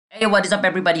Hey, what is up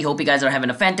everybody? Hope you guys are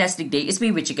having a fantastic day. It's me,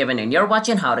 Richie Kevin, and you're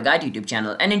watching How to Guide YouTube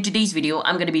channel. And in today's video,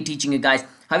 I'm going to be teaching you guys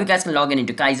how you guys can log in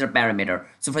into Kaiser Parameter.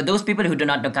 So for those people who do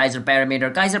not know Kaiser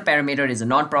Parameter is a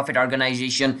non-profit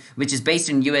organization which is based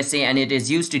in USA, and it is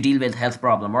used to deal with health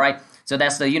problem. Alright, so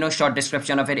that's the short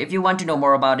description of it. If you want to know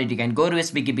more about it, you can go to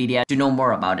his Wikipedia to know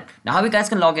more about it. Now how you guys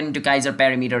can log in into Kaiser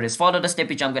Parameter is follow the step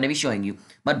which I'm going to be showing you.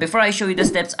 But before I show you the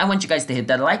steps, I want you guys to hit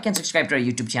that like and subscribe to our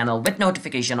YouTube channel with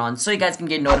notification on so you guys can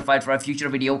get notified for a future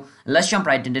video. Let's jump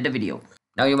right into the video.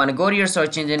 Now you want to go to your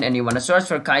search engine and you want to search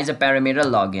for Kaiser Parameter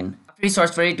login. After you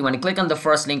search for it, you want to click on the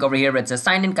first link over here where it says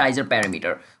sign in Kaiser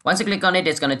Parameter. Once you click on it,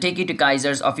 it's going to take you to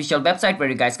Kaiser's official website where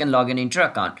you guys can log in into your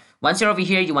account. Once you're over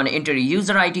here, you want to enter your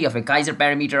user ID of your Kaiser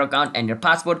Parameter account and your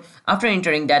password. After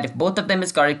entering that, if both of them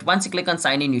is correct, once you click on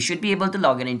sign in, you should be able to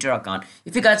log in into your account.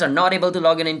 If you guys are not able to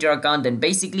log in into your account, then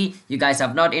basically you guys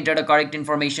have not entered the correct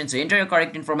information. So enter your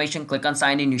correct information, click on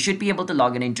sign in, you should be able to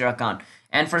log in into your account.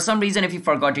 And for some reason, if you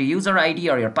forgot your user ID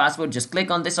or your password, just click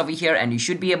on this over here and you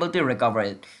should be able to recover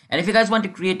it. And if you guys want to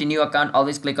create a new account,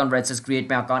 always click on where it says create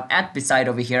my account at beside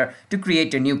over here to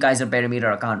create your new Kaiser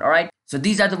Parameter account. Alright, so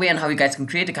these are the way on how you guys can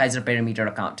create a Kaiser Parameter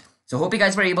account. So hope you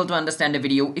guys were able to understand the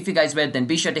video. If you guys were, then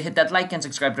be sure to hit that like and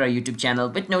subscribe to our YouTube channel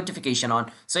with notification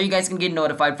on so you guys can get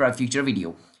notified for our future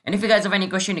video. And if you guys have any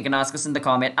question, you can ask us in the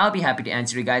comment. I'll be happy to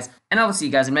answer you guys. And I will see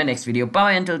you guys in my next video.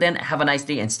 Bye. Until then, have a nice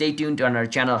day and stay tuned on our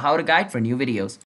channel How to Guide for new videos.